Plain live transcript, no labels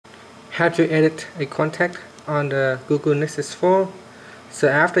how to edit a contact on the Google Nexus phone. So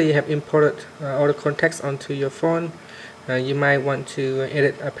after you have imported all the contacts onto your phone, you might want to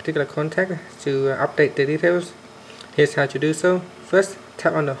edit a particular contact to update the details. Here's how to do so. First,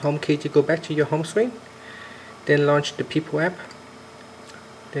 tap on the home key to go back to your home screen. Then launch the People app.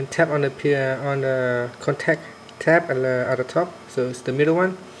 Then tap on the contact tab at the top, so it's the middle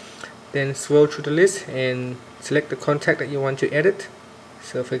one. Then scroll through the list and select the contact that you want to edit.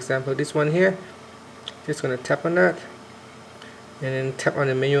 So for example, this one here, just gonna tap on that, and then tap on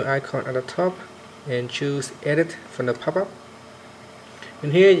the menu icon at the top and choose edit from the pop-up.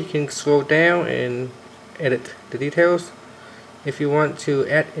 And here you can scroll down and edit the details. If you want to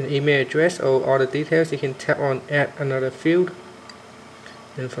add an email address or all the details, you can tap on add another field,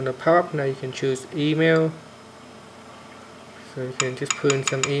 and from the pop-up now you can choose email. So you can just put in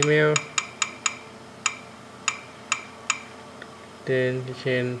some email. Then you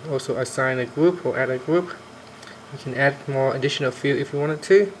can also assign a group or add a group. You can add more additional field if you wanted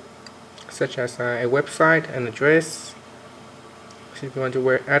to, such as a website, an address. So if you want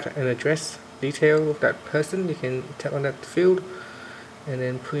to add an address detail of that person, you can tap on that field and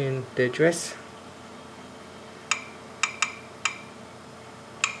then put in the address.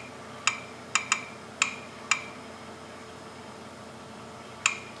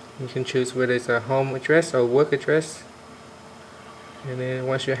 You can choose whether it's a home address or work address. And then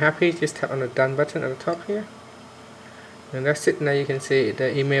once you're happy, just tap on the done button at the top here. And that's it. Now you can see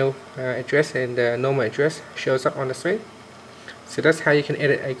the email address and the normal address shows up on the screen. So that's how you can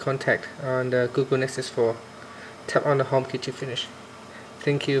edit a contact on the Google Nexus 4. Tap on the home key to finish.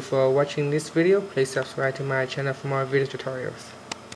 Thank you for watching this video. Please subscribe to my channel for more video tutorials.